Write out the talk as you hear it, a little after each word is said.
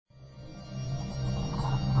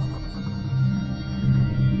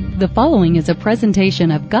The following is a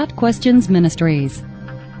presentation of Got Questions Ministries.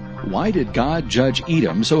 Why did God judge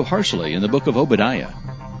Edom so harshly in the Book of Obadiah?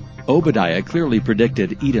 Obadiah clearly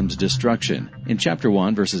predicted Edom's destruction in chapter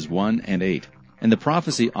 1, verses 1 and 8, and the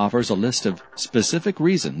prophecy offers a list of specific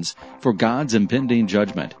reasons for God's impending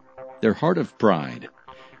judgment. Their heart of pride.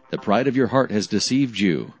 The pride of your heart has deceived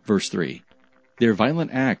you, verse 3. Their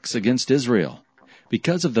violent acts against Israel.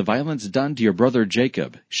 Because of the violence done to your brother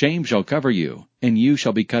Jacob, shame shall cover you, and you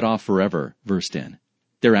shall be cut off forever, verse 10.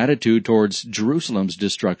 Their attitude towards Jerusalem's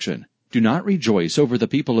destruction. Do not rejoice over the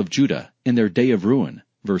people of Judah in their day of ruin,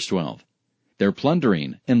 verse 12. Their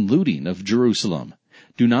plundering and looting of Jerusalem.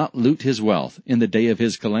 Do not loot his wealth in the day of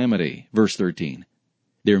his calamity, verse 13.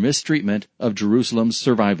 Their mistreatment of Jerusalem's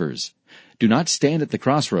survivors. Do not stand at the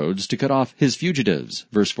crossroads to cut off his fugitives,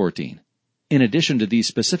 verse 14. In addition to these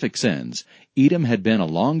specific sins, Edom had been a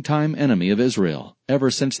long-time enemy of Israel,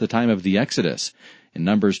 ever since the time of the Exodus, in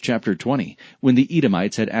Numbers chapter 20, when the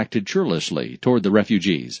Edomites had acted churlishly toward the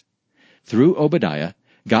refugees. Through Obadiah,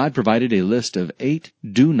 God provided a list of 8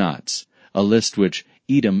 do-nots, a list which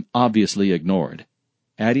Edom obviously ignored.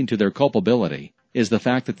 Adding to their culpability is the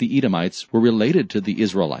fact that the Edomites were related to the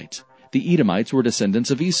Israelites. The Edomites were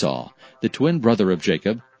descendants of Esau, the twin brother of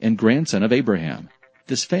Jacob and grandson of Abraham.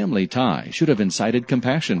 This family tie should have incited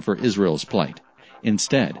compassion for Israel's plight.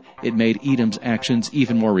 Instead, it made Edom's actions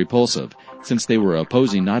even more repulsive, since they were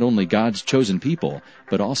opposing not only God's chosen people,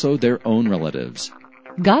 but also their own relatives.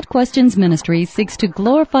 Got Questions Ministries seeks to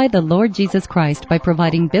glorify the Lord Jesus Christ by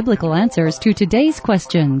providing biblical answers to today's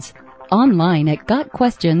questions. Online at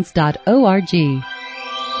gotquestions.org.